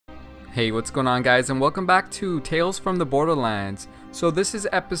Hey, what's going on, guys, and welcome back to Tales from the Borderlands. So this is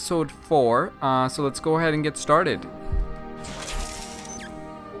episode 4, so let's go ahead and get started.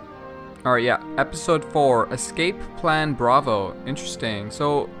 Alright, yeah, episode 4, Escape Plan Bravo. Interesting.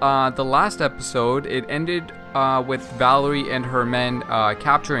 So, the last episode, it ended with Valerie and her men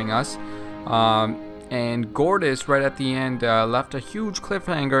capturing us. And Gordis, right at the end, left a huge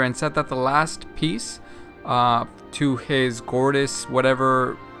cliffhanger and said that the last piece to his Gordis,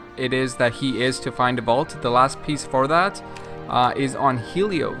 whatever it is that he is to find a vault, the last piece for that is on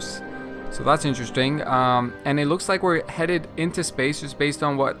Helios. So that's interesting. And it looks like we're headed into space just based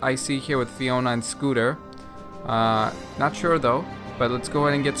on what I see here with Fiona and Scooter. Not sure though, but let's go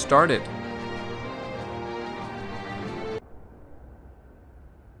ahead and get started.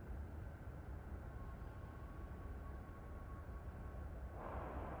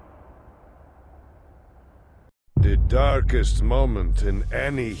 The darkest moment in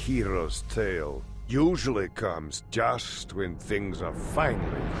any hero's tale usually comes just when things are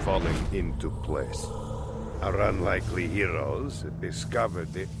finally falling into place. Our unlikely heroes had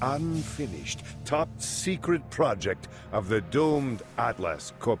discovered the unfinished, top-secret project of the doomed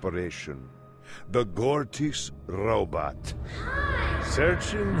Atlas Corporation, the Gortys robot.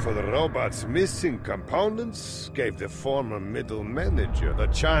 Searching for the robot's missing components gave the former middle manager the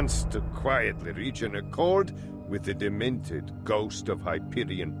chance to quietly reach an accord with the demented ghost of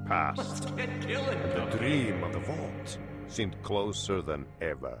Hyperion past. And the dream of the vault seemed closer than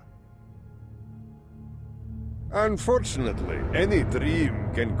ever. Unfortunately, any dream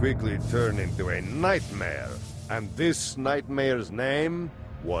can quickly turn into a nightmare, and this nightmare's name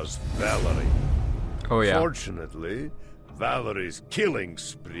was Valerie. Oh yeah. Fortunately, Valerie's killing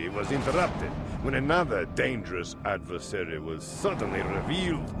spree was interrupted when another dangerous adversary was suddenly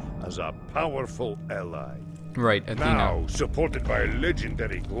revealed as a powerful ally. Right, Athena. Now, supported by a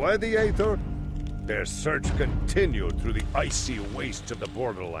legendary gladiator, their search continued through the icy wastes of the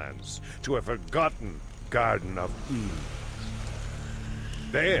Borderlands to a forgotten Garden of Eden.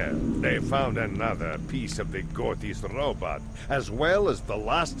 There, they found another piece of the Gortys robot, as well as the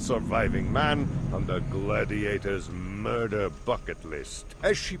last surviving man on the gladiator's murder bucket list.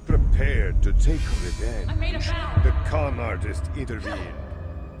 As she prepared to take revenge, the con artist intervened.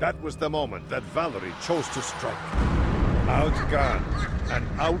 That was the moment that Valerie chose to strike. Outgunned and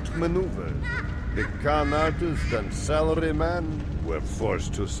outmaneuvered, the con artist and salaryman were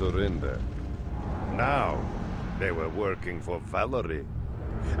forced to surrender. Now, they were working for Valerie,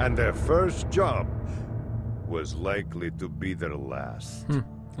 and their first job was likely to be their last.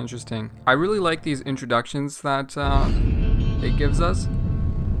 Interesting. I really like these introductions that it gives us.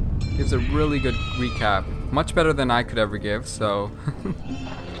 Gives a really good recap. Much better than I could ever give, so...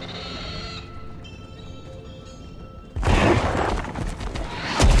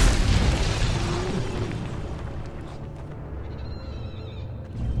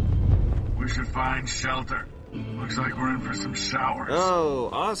 We should find shelter. Looks like we're in for some showers. Oh,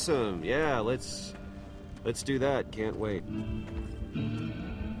 awesome. Yeah, let's do that. Can't wait.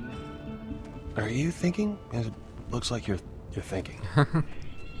 Are you thinking? It looks like you're thinking.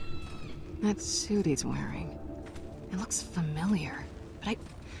 That suit he's wearing. It looks familiar, but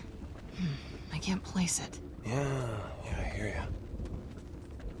I can't place it. Yeah, I hear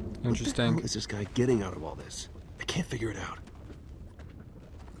you. Interesting. What the hell is this guy getting out of all this? I can't figure it out.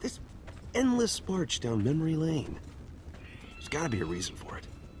 This endless march down memory lane. There's gotta be a reason for it.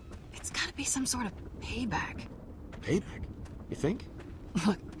 It's gotta be some sort of payback. Payback? You think?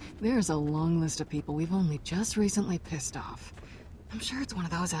 Look, there's a long list of people we've only just recently pissed off. I'm sure it's one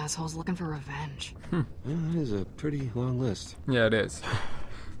of those assholes looking for revenge. Well, that is a pretty long list. Yeah, it is.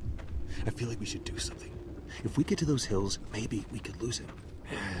 I feel like we should do something. If we get to those hills, maybe we could lose him.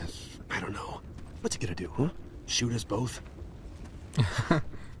 I don't know. What's he gonna do, huh? Shoot us both?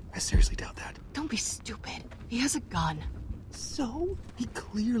 I seriously doubt that. Don't be stupid. He has a gun. So? He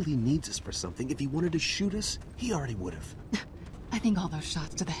clearly needs us for something. If he wanted to shoot us, he already would have. I think all those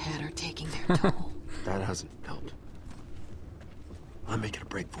shots to the head are taking their toll. That hasn't helped. I'm making a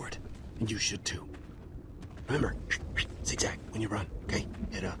break for it. And you should too. Remember, zigzag when you run, okay?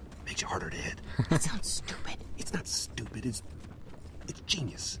 It makes you harder to hit. That sounds stupid. It's not stupid, it's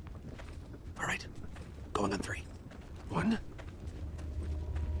genius. Alright. Going on 3. 1.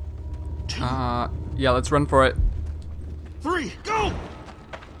 2. Yeah, let's run for it. 3, go!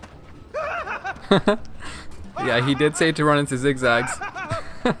 Yeah, he did say to run into zigzags.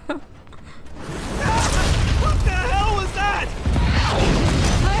 What the hell was that?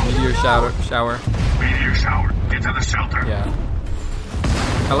 Meteor shower. Meteor shower. Get to the shelter. Yeah.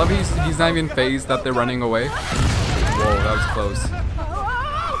 I love he's not even phased that they're running away. Whoa, that was close.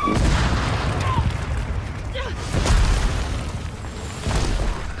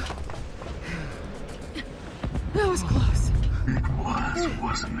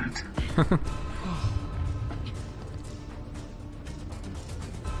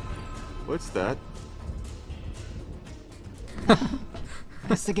 What's that?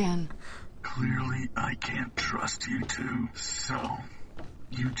 This again. Clearly, I can't trust you two. So,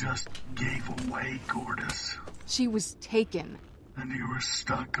 you just gave away Gortys. She was taken. And you were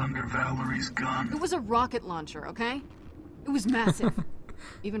stuck under Valerie's gun. It was a rocket launcher, okay? It was massive.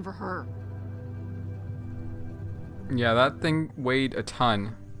 Even for her. Yeah, that thing weighed a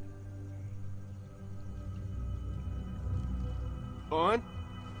ton. Vaughn?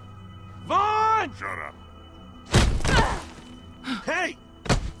 Vaughn! Shut up. Hey!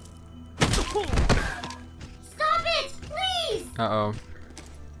 Stop it, please! Uh-oh.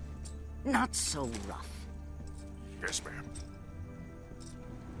 Not so rough. Yes, ma'am.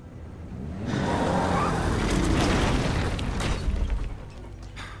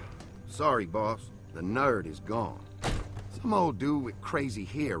 Sorry, boss. The nerd is gone. Some old dude with crazy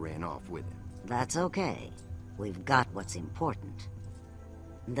hair ran off with him. That's okay. We've got what's important.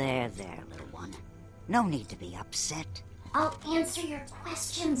 There, little one. No need to be upset. I'll answer your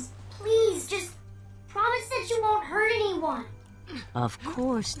questions. Please, just promise that you won't hurt anyone. Of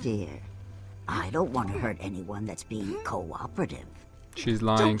course, dear. I don't want to hurt anyone that's being cooperative. She's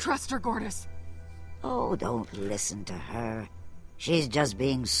lying. Don't trust her, Gortys. Oh, don't listen to her. She's just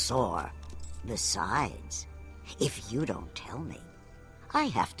being sore. Besides, if you don't tell me, I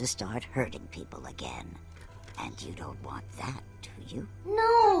have to start hurting people again. And you don't want that, do you?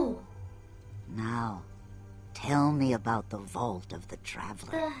 No. Now, tell me about the Vault of the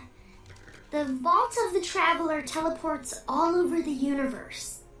Traveler. The Vault of the Traveler teleports all over the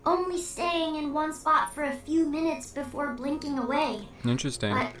universe, only staying in one spot for a few minutes before blinking away.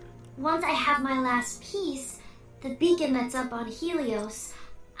 Interesting. But once I have my last piece, the beacon that's up on Helios,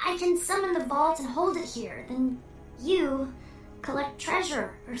 I can summon the vault and hold it here. Then you collect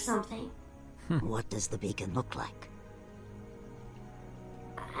treasure or something. What does the beacon look like?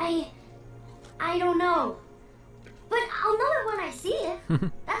 I don't know. But I'll know it when I see it.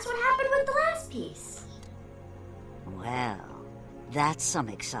 That's what happened with the last piece. Well, that's some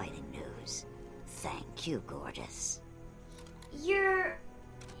exciting news. Thank you, Gortys. You're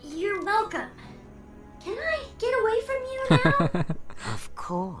welcome. Can I get away from you now? Of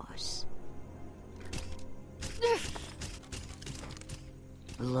course.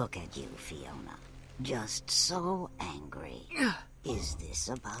 Look at you, Fiona. Just so angry. Is this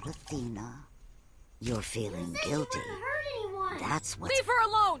about Athena? You're feeling guilty. You wouldn't hurt anyone. That's what. Leave her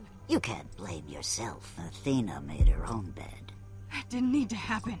alone! You can't blame yourself. Athena made her own bed. That didn't need to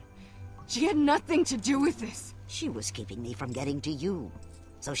happen. She had nothing to do with this. She was keeping me from getting to you.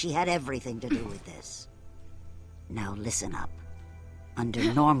 So she had everything to do with this. Now listen up.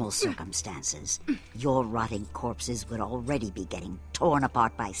 Under normal circumstances, your rotting corpses would already be getting torn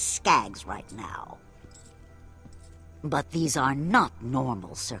apart by skags right now. But these are not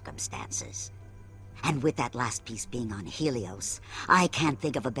normal circumstances. And with that last piece being on Helios, I can't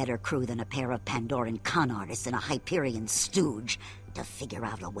think of a better crew than a pair of Pandoran con artists and a Hyperion stooge to figure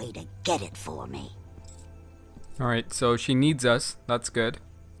out a way to get it for me. Alright, so she needs us. That's good.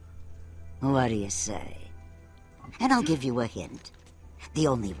 What do you say? And I'll give you a hint. The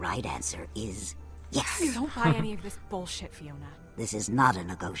only right answer is yes. Don't buy any of this bullshit, Fiona. This is not a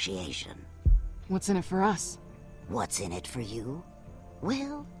negotiation. What's in it for us? What's in it for you?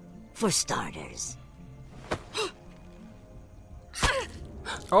 Well, for starters,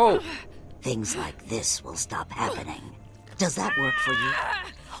 Oh! things like this will stop happening. Does that work for you?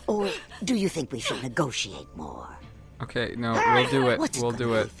 Or do you think we should negotiate more? Okay, no, we'll do it. What's We'll gonna do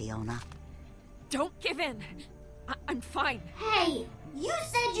be, it. Fiona? Don't give in. I'm fine. Hey, you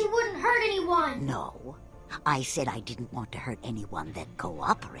said you wouldn't hurt anyone. No. I said I didn't want to hurt anyone that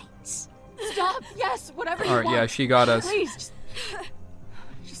cooperates. Stop! Yes, whatever you Alright, want. yeah, she got us. Please,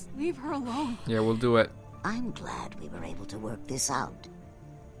 just leave her alone. Yeah, we'll do it. I'm glad we were able to work this out.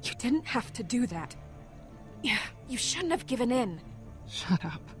 You didn't have to do that. Yeah, you shouldn't have given in. Shut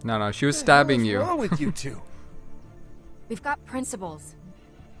up. No, she was stabbing you. What's wrong with you two? We've got principles.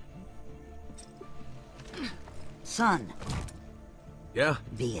 Son, Yeah?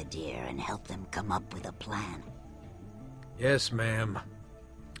 be a dear and help them come up with a plan. Yes, ma'am.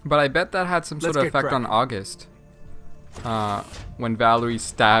 But I bet that had some sort Let's of get effect on cracking. August. When Valerie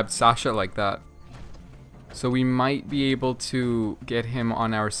stabbed Sasha like that. So we might be able to get him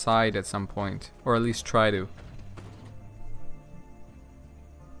on our side at some point. Or at least try to.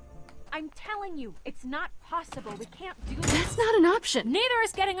 I'm telling you, it's not possible. We can't do this. That's not an option. Neither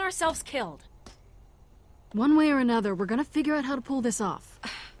is getting ourselves killed. One way or another, we're gonna figure out how to pull this off.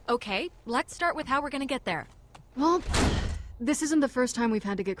 Okay, let's start with how we're gonna get there. Well, this isn't the first time we've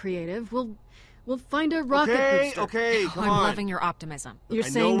had to get creative. We'll We'll find a rocket booster. Okay, come I'm on. loving your optimism. You're I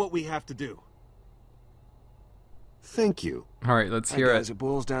saying... know what we have to do. Thank you. All right, let's hear Guys, it. it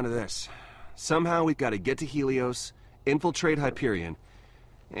boils down to this. Somehow we've got to get to Helios, infiltrate Hyperion,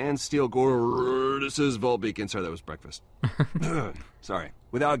 and steal Gordis's vault beacon. Sorry, that was breakfast. Sorry.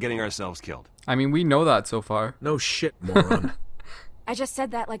 Without getting ourselves killed. I mean, we know that so far. No shit, moron. I just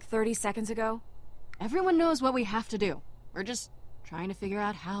said that like 30 seconds ago. Everyone knows what we have to do. We're just trying to figure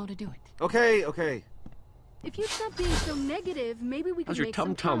out how to do it. Okay. If you'd stop being so negative, maybe we could How's your make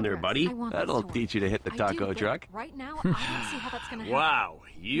some tum-tum there, progress. buddy? I want That'll this to teach you to hit the I taco do, but truck. Right now, I don't see how that's gonna happen. Wow,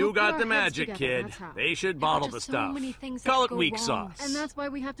 you We'll got put the our heads magic, together, kid. that's how. They should There are bottle the just so stuff. many things Call that it go weak wrong. sauce. And that's why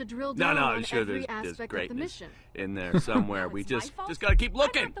we have to drill No, down no, on I'm sure every there's aspect of the greatness mission. in there somewhere. We It's my just fault? gotta keep I'm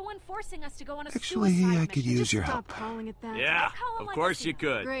looking. not the one forcing us to go on a Actually, suicide I could mission. use Just your stop help. calling it that. Yeah, call it of like course I you see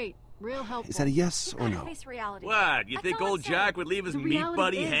could. Great. Real helpful. Is that a yes or Gotta no? face reality. What? You That's think all I'm old saying. Jack would leave his The meat reality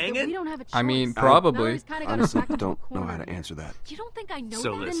buddy is that we hanging? don't have a choice. I mean, Now probably. he's kinda got us Honestly, back into a don't know how corner. to answer that. You don't think I know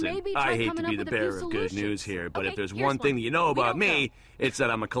So that? listen, maybe try I hate to coming be up the with a few bearer of good solutions. news here, but Okay, if there's here's one thing one. that you know We about don't me, go. it's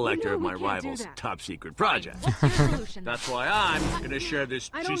that I'm a collector know of we my can't do rival's that. top secret projects. What's your solution? That's why I'm gonna share this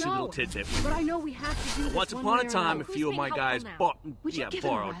I don't juicy know, little tidbit with but you. I know we have to do this Once one upon way a or time, a another. few of being my helpful guys now? Would you give it a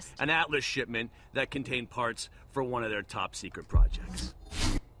borrowed rest? an Atlas shipment that contained parts for one of their top secret projects.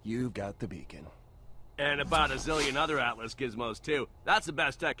 You got the beacon. And about a zillion other Atlas gizmos, too. That's the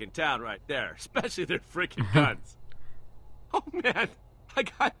best tech in town right there, especially their freaking guns. Oh, man,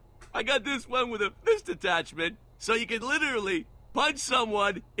 I got this one with a fist attachment, so you can literally punch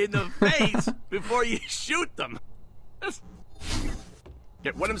someone in the face before you shoot them.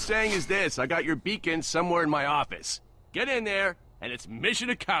 Yeah, what I'm saying is this, I got your beacon somewhere in my office. Get in there, and it's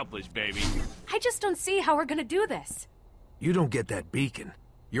mission accomplished, baby. I just don't see how we're gonna do this. You don't get that beacon,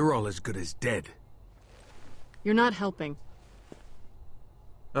 you're all as good as dead. You're not helping.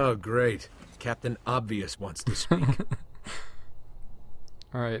 Oh, great. Captain Obvious wants to speak.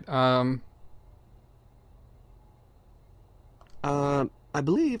 All right. I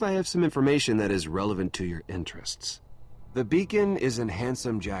believe I have some information that is relevant to your interests. The beacon is in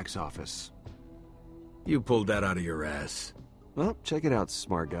Handsome Jack's office. You pulled that out of your ass. Well, check it out,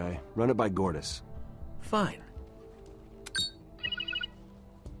 smart guy. Run it by Gordis. Fine.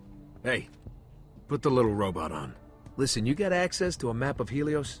 Hey, put the little robot on. Listen, you got access to a map of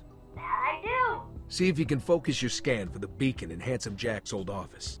Helios? That I do. See if you can focus your scan for the beacon in Handsome Jack's old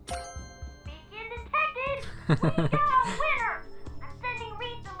office. Beacon detected. We got a winner. I'm sending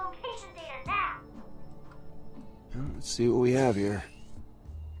Rhys the location data now. Let's see what we have here.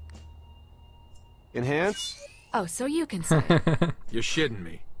 Enhance? Oh, so you can say it. You're shitting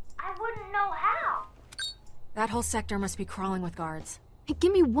me. I wouldn't know how. That whole sector must be crawling with guards. Hey,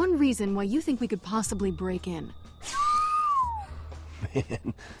 give me one reason why you think we could possibly break in.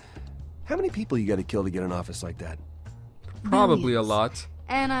 Man, how many people you gotta kill to get an office like that? Probably a Billions. lot.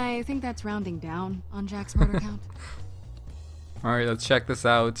 And I think that's rounding down on Jack's murder count. All right, let's check this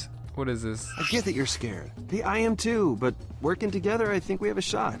out. What is this? I get that you're scared. Hey, I am too, but working together, I think we have a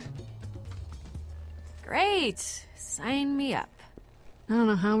shot. Great. Sign me up. I don't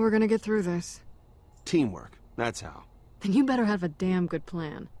know how we're gonna get through this. Teamwork, that's how. Then you better have a damn good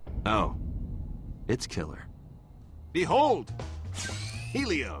plan. Oh, it's killer. Behold!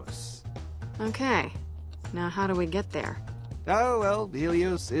 Helios! Okay. Now how do we get there? Oh, well,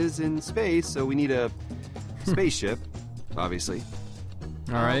 Helios is in space, so we need a spaceship, obviously.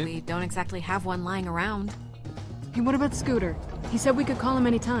 All Well, right. we don't exactly have one lying around. Hey, what about Scooter? He said we could call him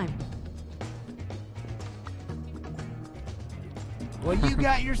anytime. Well, you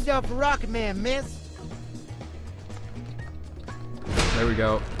got yourself a rocket man, miss. There we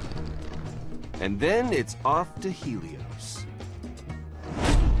go. And then it's off to Helios.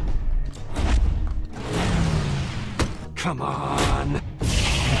 Come on!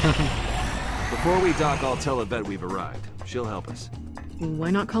 Before we dock, I'll tell Yvette we've arrived. She'll help us. Why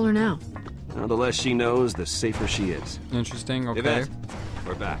not call her now? Now, the less she knows, the safer she is. Interesting. Okay. Yvette,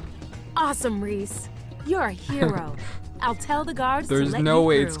 we're back. Awesome, Rhys. You're a hero. I'll tell the guards to There's let no you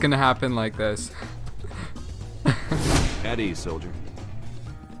way through. it's gonna happen like this. At ease, soldier.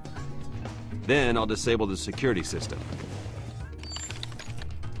 Then I'll disable the security system.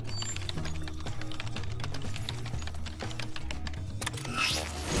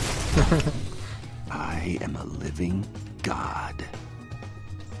 I am a living god.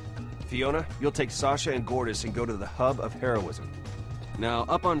 Fiona, you'll take Sasha and Gordis and go to the hub of heroism. Now,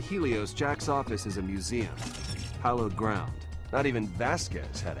 up on Helios, Jack's office is a museum. Hallowed ground. Not even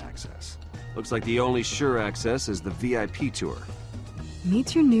Vasquez had access. Looks like the only sure access is the VIP tour.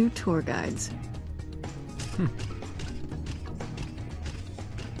 Meet your new tour guides.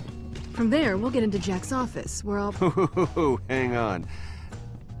 From there, we'll get into Jack's office, where I'll... Hang on.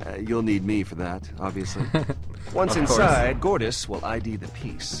 You'll need me for that, obviously. Once Of course. inside, Gortys will ID the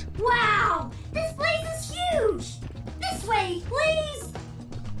piece. Wow! This place is huge! This way, please!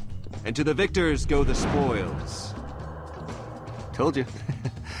 And to the victors go the spoils. Told you.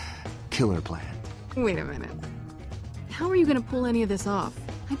 Killer plan. Wait a minute. How are you gonna pull any of this off?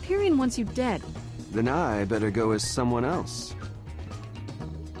 Hyperion wants you dead. Then I better go as someone else.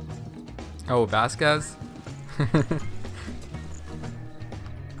 Oh, Vasquez?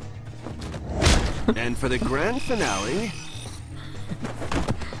 And for the grand finale,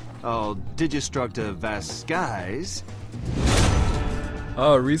 I'll digistruct a Vasquez.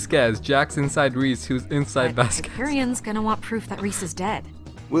 Oh, Rhys. Jack's inside Rhys, who's inside Vasquez. Hyperion's gonna want proof that Rhys is dead.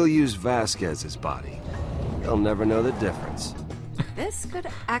 We'll use Vasquez's body. They'll never know the difference. This could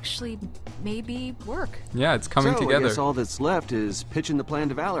actually maybe work. Yeah, it's coming so, together. I guess all that's left is pitching the plan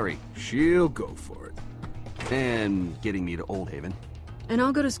to Valerie. She'll go for it. And getting me to Old Haven. And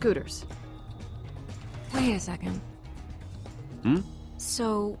I'll go to Scooter's. Wait a second. Hmm?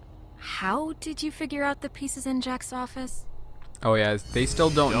 So, how did you figure out the pieces in Jack's office? Oh yeah, they still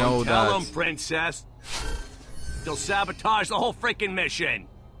don't know tell that. them, princess. You'll sabotage the whole freaking mission.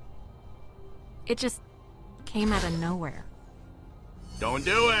 It just came out of nowhere. Don't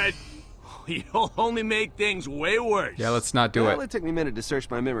do it. You'll only make things way worse. Yeah, let's not do Well, it. it took me a minute to search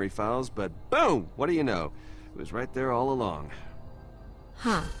my memory files, but boom! What do you know? It was right there all along.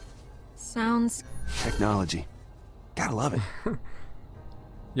 Huh. Sounds... Technology. Gotta love it.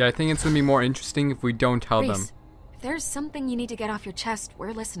 Yeah, I think it's gonna be more interesting if we don't tell them. Rhys, if there's something you need to get off your chest,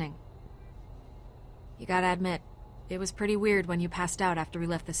 we're listening. You gotta admit, it was pretty weird when you passed out after we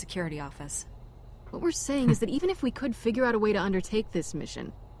left the security office. What we're saying is that even if we could figure out a way to undertake this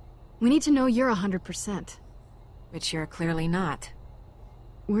mission, we need to know you're 100%. Which you're clearly not.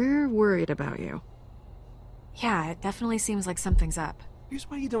 We're worried about you. Yeah, it definitely seems like something's up. Here's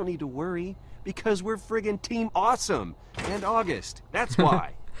why you don't need to worry. Because we're friggin' Team Awesome. And August. That's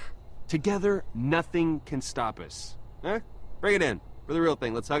why. Together, nothing can stop us. Huh? Bring it in. For the real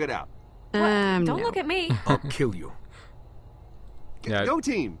thing. Let's hug it out. Don't no. look at me. I'll kill you. Yeah, Go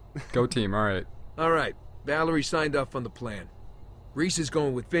team. go team. All right. All right, Valerie signed off on the plan. Rhys is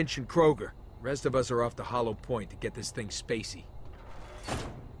going with Finch and Kroger. Rest of us are off to Hollow Point to get this thing spacey.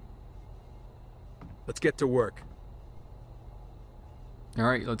 Let's get to work. All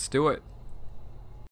right, let's do it.